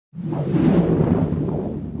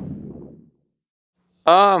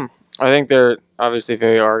I think they're obviously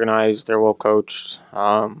very organized. They're well coached,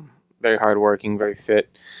 very hardworking, very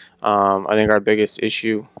fit. I think our biggest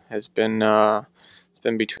issue has been it's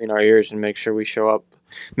been between our ears and making sure we show up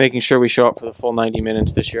for the full 90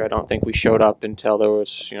 minutes this year. I don't think we showed up until there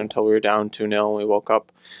was until we were down 2-0 and we woke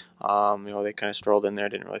up. They kind of strolled in there.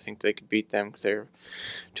 Didn't really think they could beat them because they were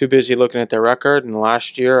too busy looking at their record. And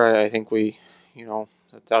last year, I think we,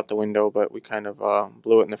 that's out the window, but we kind of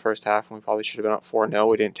blew it in the first half, and we probably should have been up 4-0.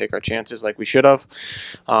 We didn't take our chances like we should have.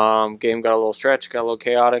 Game got a little stretched, got a little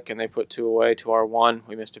chaotic, and they put two away to our one.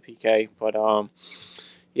 We missed a PK, but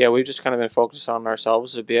yeah, we've just kind of been focused on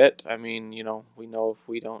ourselves a bit. I mean, we know if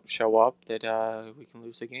we don't show up that we can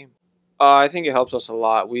lose the game. I think it helps us a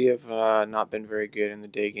lot. We have not been very good in the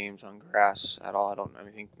day games on grass at all.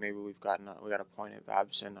 I think maybe we got a point at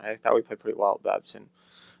Babson. I thought we played pretty well at Babson,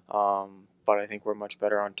 but I think we're much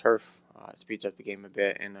better on turf. It speeds up the game a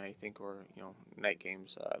bit, and I think night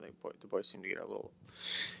games. The boys seem to get a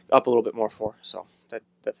little bit more for, so that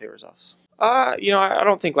favors us. I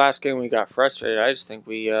don't think last game we got frustrated. I just think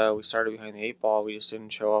we started behind the eight ball. We just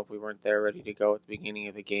didn't show up. We weren't there ready to go at the beginning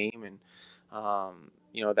of the game, and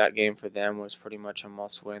that game for them was pretty much a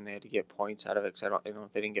must win. They had to get points out of it. Cause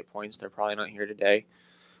if they didn't get points, they're probably not here today.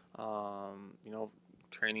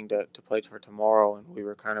 Training to play for tomorrow, and we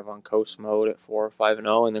were kind of on coast mode at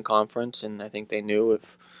 4-5-0 in the conference, and I think they knew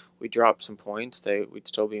if we dropped some points, we'd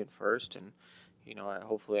still be in first, and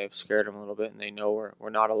hopefully I've scared them a little bit, and they know we're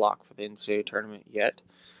not a lock for the NCAA tournament yet.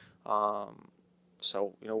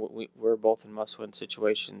 So we're both in must-win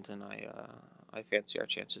situations, and I fancy our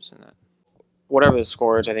chances in that. Whatever the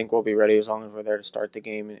score is, I think we'll be ready as long as we're there to start the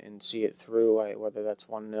game and see it through. Whether that's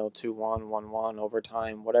 1-0, 2-1, 1-1,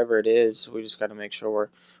 overtime, whatever it is, we just got to make sure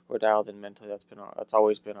we're dialed in mentally. That's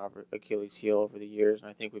always been our Achilles heel over the years, and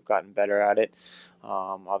I think we've gotten better at it.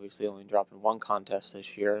 Obviously, only dropping one contest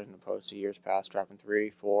this year, as opposed to years past dropping 3,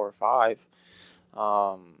 4, 5.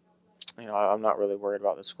 I'm not really worried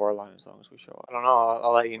about the score line as long as we show up. I don't know.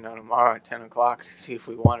 I'll let you know tomorrow at 10 o'clock, see if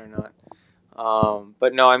we won or not.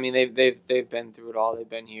 But no, I mean they've been through it all. They've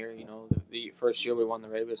been here. The first year we won the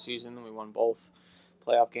regular season, and we won both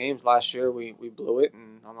playoff games. Last year we blew it,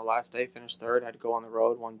 and on the last day finished third. Had to go on the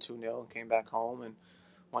road, won 2-0, and came back home, and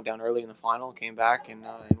went down early in the final, came back and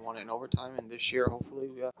won it in overtime. And this year, hopefully,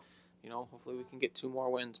 hopefully we can get 2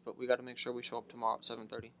 more wins. But we got to make sure we show up tomorrow at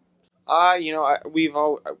 7:30.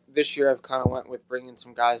 This year I've kind of went with bringing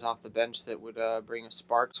some guys off the bench that would bring a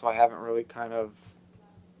spark. So I haven't really kind of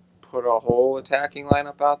put a whole attacking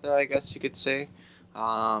lineup out there, I guess you could say.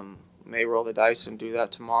 May roll the dice and do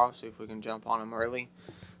that tomorrow, see if we can jump on them early.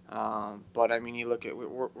 But I mean, you look at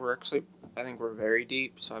we're actually, I think we're very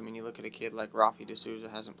deep. So I mean, you look at a kid like Rafi D'Souza,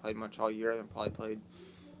 hasn't played much all year, then probably played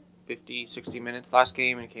 50, 60 minutes last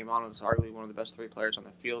game and came on and was arguably one of the best 3 players on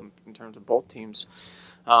the field in terms of both teams.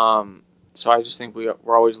 So I just think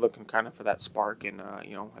we're always looking kind of for that spark, and I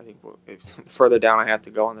think if further down I have to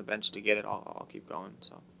go on the bench to get it, I'll keep going.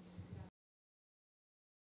 So.